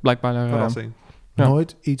 Maar blijkbaar... Verrassing. Ja.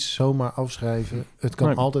 Nooit iets zomaar afschrijven. Het kan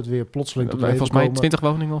Nee. altijd weer plotseling tot leven volgens mij komen. 20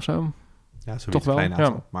 woningen of zo. Ja, zoiets Toch wel? klein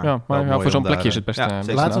aantal. Maar wel maar mooi voor zo'n om plekje daar, is het best, ja, best zeker.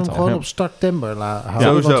 een Laten we hem aantal, gewoon ja. op starttember houden.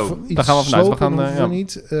 Sowieso. Want voor iets Daar gaan we vanuit. We slopen gaan, hoeven we ja.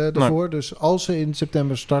 niet ervoor. Dus als ze in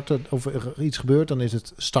september starten of er iets gebeurt, dan is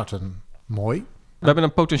het starten. Mooi. We hebben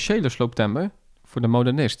een potentiële slooptember voor de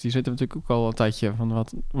modernist. Die zitten natuurlijk ook al een tijdje van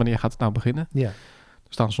wanneer gaat het nou beginnen. Ja.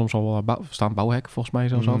 Er staan soms al staan bouwhekken volgens mij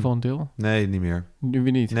zelfs al voor een deel. Nee, niet meer. Nu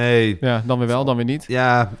weer niet. Nee. Ja, dan weer wel, dan weer niet.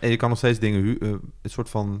 Ja, en je kan nog steeds dingen een soort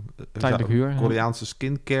van Tijdelijk huur. Koreaanse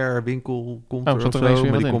skincare winkel komt Oh, er zat of er ineens zo,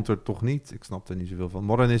 weer maar wat die in? komt er toch niet. Ik snap er niet zoveel van.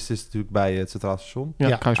 Modernist is natuurlijk bij het Centraal Station Ja, Ja,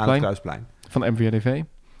 aan het Kruisplein Kruisplein. van MVRDV.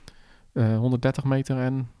 130 meter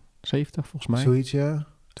en 70 volgens mij. Zoiets, ja. En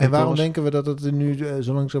Twee waarom torens. denken we dat het er nu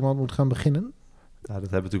zo langzamerhand moet gaan beginnen? Nou,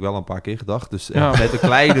 dat hebben we natuurlijk wel een paar keer gedacht. Dus Ja. met een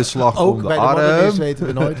kleine slag om Ook de bij de arm. modernist weten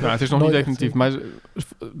we nooit. Nou, het is nog Nooit niet echt definitief. Maar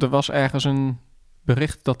er was ergens een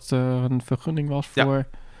bericht dat er een vergunning was Ja. voor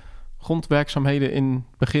grondwerkzaamheden in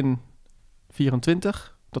begin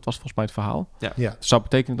 24. Dat was volgens mij het verhaal. Ja. Dat zou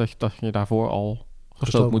betekenen dat je daarvoor al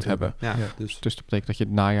gesloopt moet hebben. Ja, Ja. dus Dus dat betekent dat je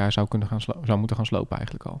het najaar zou moeten gaan slopen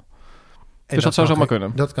eigenlijk al. En Dus dat zou kan zomaar geen-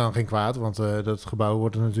 kunnen. Dat kan geen kwaad, want dat gebouw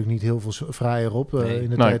wordt er natuurlijk niet heel veel fraaier op Nee. in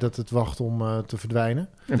de Nee. tijd dat het wacht om te verdwijnen.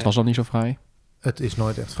 En het was al niet zo fraai. Het is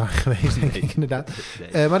nooit echt fraai geweest, denk Nee. ik inderdaad.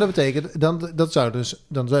 nee. Maar dat betekent, dan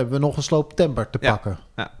hebben we nog een slooptemper te Ja. pakken.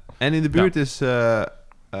 En in de buurt is,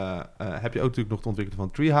 heb je ook natuurlijk nog de ontwikkeling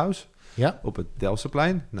van Treehouse. Ja. Op het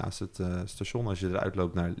Delftsplein, naast het station, als je eruit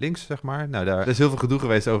loopt naar links, zeg maar. Nou, daar is heel veel gedoe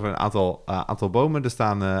geweest over een aantal bomen. Er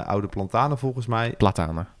staan oude plantanen volgens mij.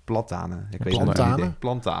 Platanen. Platanen. Ik weet Plantanen? het niet.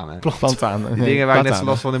 Plantanen. Plantanen. Die dingen waar ik net zo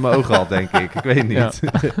last van in mijn ogen had, denk ik. Ik weet het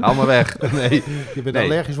niet. Allemaal weg. Nee, Je bent Nee.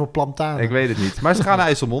 allergisch voor plantanen. ik weet het niet. Maar ze gaan naar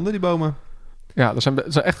IJsselmonde, die bomen. Ja, dat zijn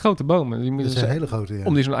echt grote bomen. Die Dat moeten zijn hele grote, ja.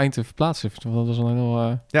 om die zo'n eind te verplaatsen. Dat was een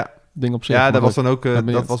heel Ja. ding op zich. Ja, Maar dat was goed, dan ook. ben je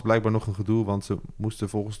Dat het. was blijkbaar nog een gedoe, want ze moesten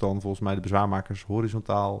volgens mij de bezwaarmakers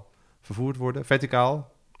horizontaal vervoerd worden,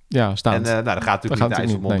 verticaal. Ja, staand. En dat gaat natuurlijk niet naar natuurlijk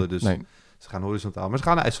IJsselmonde, nee, dus nee. ze gaan horizontaal. Maar ze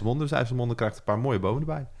gaan naar IJsselmonde, dus IJsselmonde krijgt een paar mooie bomen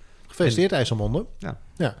erbij. Gefeliciteerd, IJsselmonde. Ja.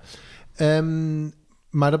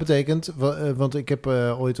 Maar dat betekent, want ik heb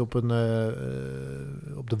ooit op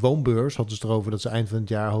de woonbeurs hadden ze erover dat ze eind van het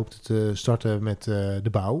jaar hoopten te starten met de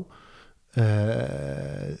bouw.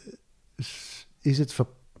 Is het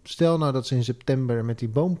stel nou dat ze in september met die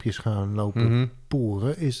boompjes gaan lopen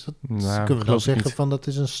poeren, is dat, Nou, kunnen we dan geloof ik zeggen niet. van dat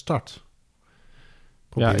is een start? Ja,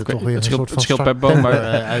 Probeer ik er toch weet- weer het een scheelt- soort van het scheelt per boom, maar-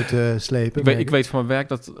 starttemper, uit te slepen. Ik weet van mijn werk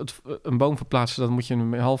dat een boom verplaatsen, dat moet je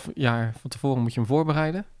een half jaar van tevoren moet je hem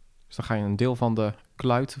voorbereiden. Dus dan ga je een deel van de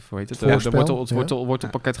kluit, of hoe heet het, Voorspel, het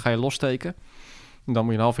wortelpakket ga je lossteken. En dan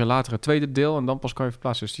moet je een half jaar later het tweede deel en dan pas kan je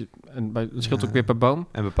verplaatsen. Dus het scheelt ook weer per boom.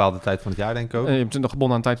 En een bepaalde tijd van het jaar, denk ik ook. En je hebt nog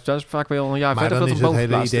gebonden aan tijd. Dat is vaak weer al een jaar Maar verder dan dat is een het boom hele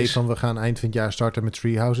verplaatst idee is. van we gaan eind van het jaar starten met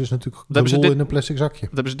Treehouse is natuurlijk de hebben ze boel dit- in een plastic zakje.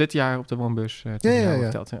 Dat hebben ze dit jaar op de woonbeurs tegen jou ja.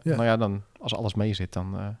 verteld. Ja. Ja. Nou ja, dan, als alles mee zit,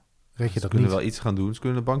 dan... Red je Ze dat kunnen niet. wel iets gaan doen. Ze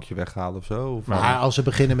kunnen een bankje weghalen of zo. Of Maar als ze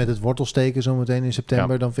beginnen met het wortelsteken zometeen in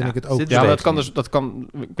september, Ja. dan vind Ja, ik het ook... zit Ja, maar steeds dat kan...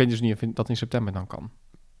 Ik weet dus niet of dat in september dan kan.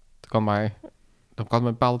 Dat kan maar... Dan kan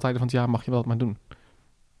met bepaalde tijden van het jaar mag je wel wat maar doen.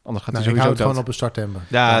 Anders gaat Nou, hij ik hou sowieso het gewoon dood. op een starttember.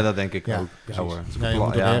 Ja, dat denk ik Ja, ook. precies. Ja, hoor. Het is Ja, je een moet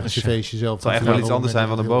pla- toch ja, ergens je feestje zelf... Het zou echt wel iets anders zijn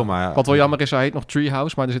van een boom, maar... Wat wel jammer is, hij heet nog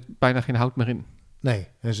Treehouse, maar er zit bijna geen hout meer in. Nee,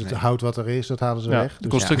 dus het Nee. hout wat er is, dat halen ze Ja, weg. de, Dus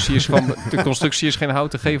constructie is gewoon, de constructie is geen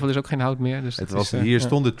hout, de gevel is ook geen hout meer. Dus Het dat was, is, hier ja.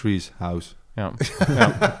 stond de Trees House. Ja,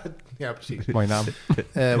 ja. ja, precies. Mooie naam.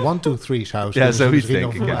 1, 2, 3's house. Ja, kunnen ze zoiets misschien denk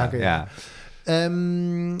nog ik. van Ja. maken, Ja.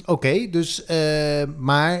 Oké, dus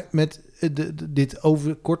maar met dit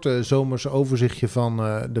korte zomerse overzichtje van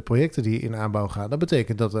de projecten die in aanbouw gaan, dat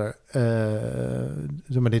betekent dat er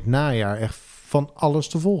zeg maar dit najaar echt van alles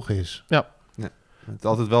te volgen is. Het is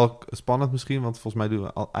altijd wel spannend misschien, want volgens mij doen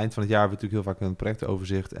we eind van het jaar natuurlijk heel vaak een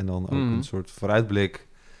projectoverzicht en dan ook een soort vooruitblik.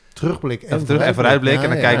 Terugblik en vooruitblik. En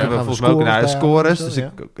dan kijken we gaan volgens mij ook naar de scores. Dus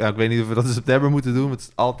ja. ik weet niet of we dat in september moeten doen. Het is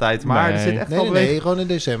altijd, maar Nee. er zit echt wel Nee, beweging. gewoon in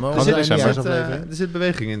december. Gewoon in december. Er zit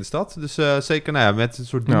beweging in de stad. Dus zeker met een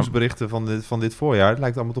soort Ja. nieuwsberichten van dit voorjaar. Het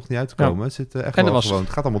lijkt allemaal toch niet uit te komen. Ja. Het zit echt En er wel was- gewoon.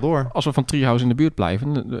 Het gaat allemaal door. Als we van Treehouse in de buurt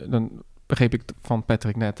blijven, dan begreep ik van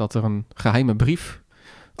Patrick net dat er een geheime brief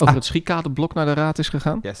over het Schiekadeblok naar de raad is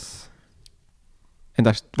gegaan. Yes.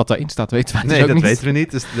 En wat daarin staat, weten wij dus Nee, ook dat niet. weten we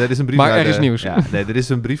niet. Dus er is een brief Maar naar er is nieuws. Ja, nee, er is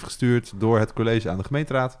een brief gestuurd door het college aan de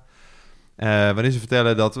gemeenteraad. Waarin ze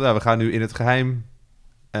vertellen dat we gaan nu in het geheim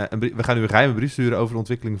we gaan nu een geheime brief sturen over de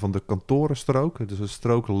ontwikkeling van de kantorenstrook. Dus een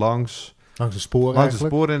strook langs Langs de sporen Langs de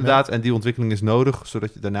eigenlijk. sporen inderdaad. Ja. En die ontwikkeling is nodig,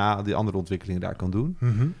 zodat je daarna die andere ontwikkelingen daar kan doen.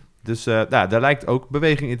 Mm-hmm. Dus daar lijkt ook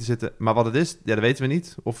beweging in te zitten. Maar wat het is, dat weten we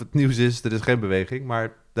niet. Of het nieuws is, er is geen beweging,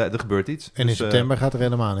 maar er gebeurt iets. En in september gaat er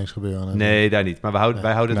helemaal niks gebeuren. Nee, daar niet. Maar wij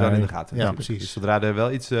houden het wel in de gaten. Ja, precies. Dus zodra er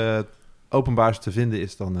wel iets openbaars te vinden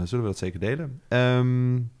is, dan zullen we dat zeker delen.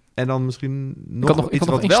 En dan misschien nog iets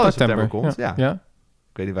wat wel in september komt. Ja.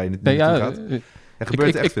 Ik weet niet waar je het nu naartoe gaat. Er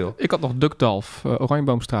gebeurt echt veel. Ik had nog Dukdalf,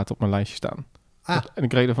 Oranjeboomstraat op mijn lijstje staan. En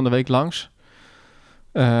ik reed er van de week langs.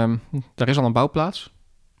 Daar is al een bouwplaats.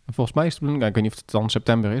 Volgens mij is het, ik weet niet of het dan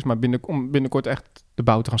september is, maar binnenkort echt de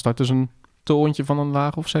bouw te gaan starten. Dus een torentje van een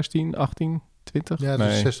laag of 16, 18, 20? Ja, dat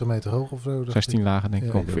is 60 meter hoog of zo. 16 lagen denk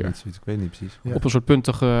ik ongeveer. Ik weet niet precies. Ja. Op een soort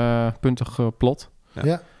puntig plot.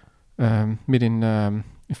 Ja. Midden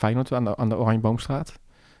in Feyenoord aan de Oranjeboomstraat.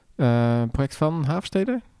 Project van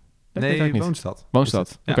Havenstede? Nee, Woonstad.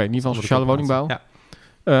 Woonstad. Ja, Oké, in ieder geval sociale woningbouw.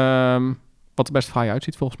 Ja. Wat er best fraai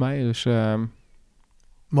uitziet volgens mij. Dus...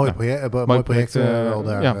 Mooi project wel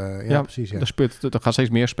daar. Ja, precies. Ja. Er gaat steeds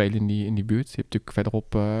meer spelen in die buurt. Je hebt natuurlijk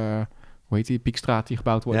verderop, hoe heet die, Piekstraat die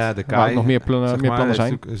gebouwd wordt. Ja, de Waar ook nog meer plannen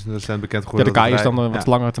zijn. Is recent bekend geworden. De KAI is dan een wat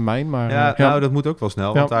langere termijn. Maar, nou, dat moet ook wel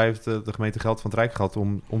snel. Want daar heeft de gemeente geld van het Rijk gehad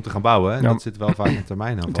om te gaan bouwen. En dat zit wel vaak in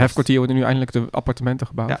termijn aan. Het hefkwartier worden nu eindelijk de appartementen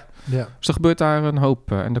gebouwd. Ja. Dus er gebeurt daar een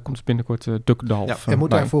hoop. En dan komt binnenkort Dukdalf. En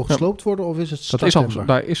moet daarvoor gesloopt worden of is het Starttember?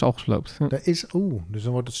 Daar is al gesloopt. Dus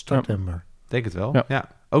dan wordt het Starttember. Denk het wel, ja.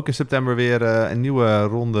 Ook in september weer een nieuwe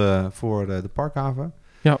ronde voor de Parkhaven.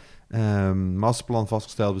 Ja. Masterplan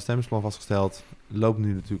vastgesteld, bestemmingsplan vastgesteld. Loopt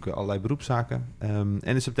nu natuurlijk allerlei beroepszaken. En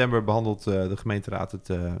in september behandelt de gemeenteraad het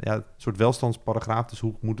soort welstandsparagraaf. Dus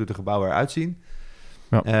hoe moeten de gebouwen eruit zien?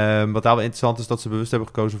 Ja. Wat daar wel interessant is, dat ze bewust hebben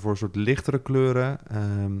gekozen voor een soort lichtere kleuren.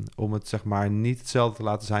 Om het zeg maar niet hetzelfde te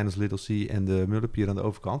laten zijn als Little C en de Mullepier aan de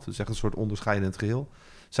overkant. Dus echt een soort onderscheidend geheel.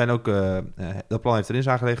 Zijn ook, dat plan heeft erin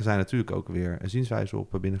aangelegen, zijn natuurlijk ook weer zienswijzen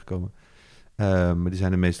op binnengekomen. Maar die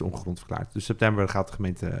zijn de meeste ongegrond verklaard. Dus september gaat de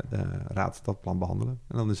gemeenteraad dat plan behandelen.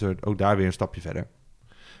 En dan is er ook daar weer een stapje verder.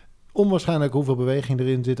 Onwaarschijnlijk hoeveel beweging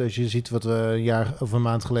erin zit als je ziet wat we een jaar of een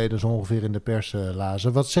maand geleden zo ongeveer in de pers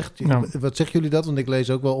lazen. Wat zeggen jullie dat? Want ik lees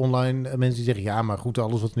ook wel online mensen die zeggen, ja, maar goed,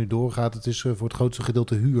 alles wat nu doorgaat, het is voor het grootste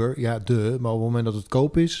gedeelte huur. Ja, maar op het moment dat het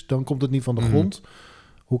koop is, dan komt het niet van de grond.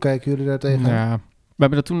 Hoe kijken jullie daar tegen? Ja. We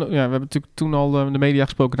hebben natuurlijk toen al de media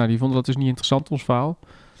gesproken. Nou, die vonden dat dus niet interessant, ons verhaal.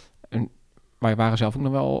 En wij waren zelf ook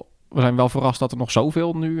nog wel... We zijn wel verrast dat er nog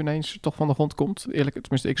zoveel nu ineens toch van de grond komt. Eerlijk,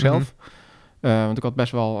 tenminste ik zelf. Want ik had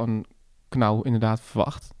best wel een knauw inderdaad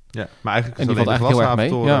verwacht. Ja, maar eigenlijk en die valt eigenlijk heel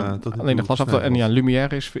erg mee. Alleen de glasaftoren. En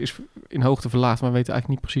Lumière is in hoogte verlaagd, maar we weten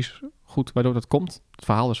eigenlijk niet precies goed waardoor dat komt. Het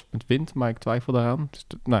verhaal is met wind, maar ik twijfel daaraan. Dus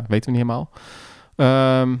weten we niet helemaal.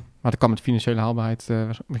 Maar dat kan met financiële haalbaarheid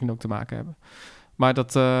misschien ook te maken hebben. Maar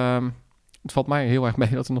het valt mij heel erg mee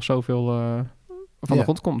dat er nog zoveel van de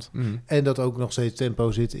grond komt. En dat ook nog steeds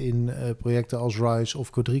tempo zit in projecten als Rise of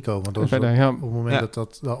Quadrico. Want dat op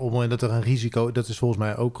het moment dat er een risico... Dat is volgens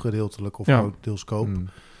mij ook gedeeltelijk of grotendeels koop.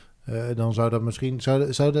 Dan zou dat misschien...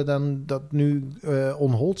 Zou dat dan dat nu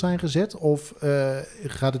on hold zijn gezet? Of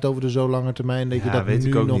gaat het over de zo lange termijn dat je dat weet nu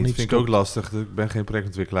ik ook nog niet vind ik ook lastig. Ik ben geen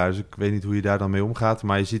projectontwikkelaar, dus ik weet niet hoe je daar dan mee omgaat.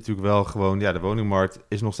 Maar je ziet natuurlijk wel gewoon... Ja, de woningmarkt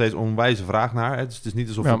is nog steeds onwijze vraag naar. Hè? Dus het is niet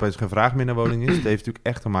alsof er opeens geen vraag meer naar woning is. Het heeft natuurlijk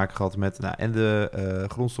echt te maken gehad met... en de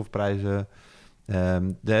grondstofprijzen...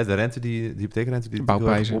 de rente, de hypotheekrente die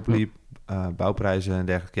bouwprijzen opliep... bouwprijzen en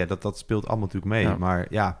dergelijke. Ja, dat speelt allemaal natuurlijk mee. Ja. Maar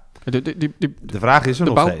ja... De vraag is er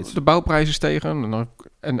nog steeds. De bouwprijzen stegen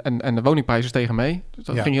en de woningprijzen stegen mee. Dus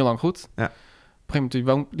dat ging heel lang goed. Ja. Op een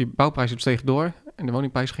gegeven moment die bouwprijzen stegen door en de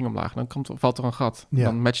woningprijzen gingen omlaag. Dan valt er een gat. Ja.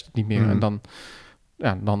 Dan matcht het niet meer. En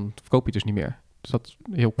dan verkoop je het dus niet meer. Dus dat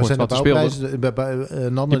heel kort wat er speelde.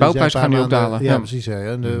 Die bouwprijzen gaan nu ook dalen. Ja, precies.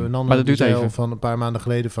 Ja. Maar dat duurt even. Van een paar maanden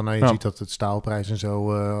geleden van... je ziet dat het staalprijs en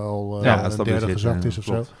zo al een derde gezakt is of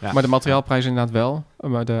zo. Ja. Maar de materiaalprijzen inderdaad wel.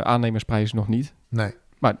 Maar de aannemersprijzen nog niet. Nee.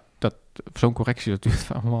 Maar zo'n correctie, dat duurt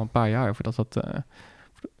allemaal een paar jaar voordat dat...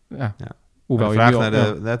 Hoewel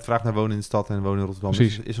het vraag naar wonen in de stad en wonen in Rotterdam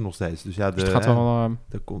is er nog steeds. Dus ja, dat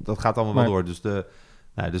gaat allemaal wel door. Dus de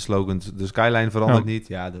slogan, de skyline verandert niet.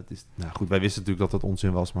 Ja, dat is... Nou goed, wij wisten natuurlijk dat dat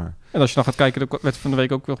onzin was, maar... En als je dan gaat kijken, er werd van de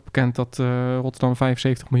week ook wel bekend dat Rotterdam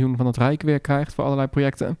 75 miljoen van het Rijk weer krijgt voor allerlei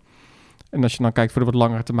projecten. En als je dan kijkt voor de wat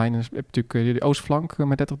langere termijn, dan heb je natuurlijk de Oostflank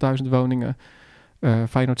met 30.000 woningen.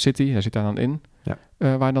 Feyenoord City, daar zit daar dan in. Ja.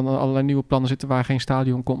 Waar dan allerlei nieuwe plannen zitten waar geen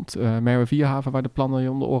stadion komt. Merwe Vierhaven, waar de plannen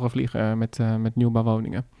je om de oren vliegen met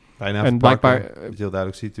nieuwbouwwoningen. Bijna En blijkbaar dat je heel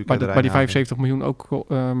duidelijk ziet natuurlijk bij die 75 miljoen ook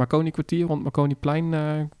Marconi-kwartier rond Marconiplein.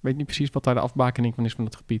 Ik weet niet precies wat daar de afbakening van is van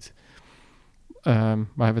het gebied. Maar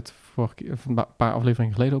we hebben het vorige keer, een paar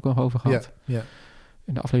afleveringen geleden ook al over gehad. Ja.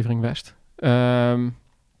 In de aflevering West.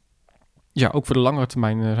 Ook voor de langere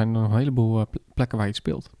termijn zijn er nog een heleboel plekken waar je het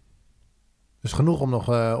speelt. Dus genoeg om nog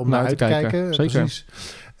naar uit te kijken. Zeker. Precies.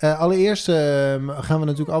 Allereerst gaan we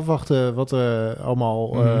natuurlijk afwachten wat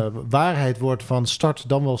allemaal waarheid wordt van start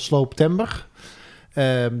dan wel Slooptember.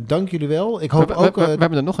 Dank jullie wel. Ik hoop We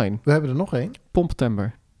hebben er nog één. We hebben er nog één.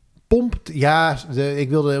 Pomptember. Ik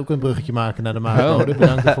wilde ook een bruggetje maken naar de Maasbode.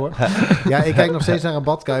 Bedankt ervoor. Ja, ik kijk nog steeds naar een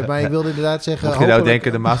badkuip, maar ik wilde inderdaad zeggen... Mocht je nou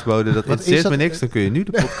denken, de Maasbode, dat interesseert me niks, dan kun je nu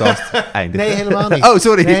de podcast eindigen. Nee, helemaal niet. Oh,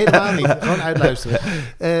 sorry. Nee, helemaal niet. Gewoon uitluisteren.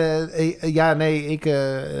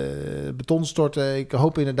 Betonstorten. Ik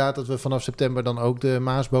hoop inderdaad dat we vanaf september dan ook de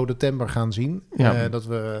Maasbode Tember gaan zien. Ja. Dat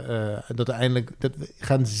we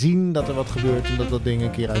gaan zien dat er wat gebeurt en dat ding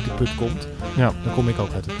een keer uit de put komt. Ja. Dan kom ik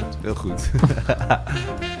ook uit de put. Heel goed.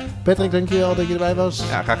 Patrick, dankjewel dat je erbij was.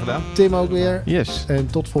 Ja, graag gedaan. Tim ook weer. Yes. En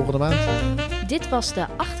tot volgende maand. Dit was de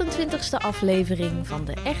 28e aflevering van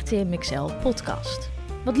de RTMXL podcast.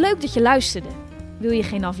 Wat leuk dat je luisterde. Wil je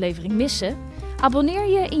geen aflevering missen? Abonneer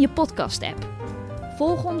je in je podcast-app.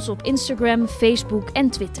 Volg ons op Instagram, Facebook en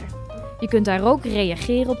Twitter. Je kunt daar ook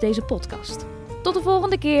reageren op deze podcast. Tot de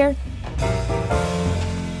volgende keer!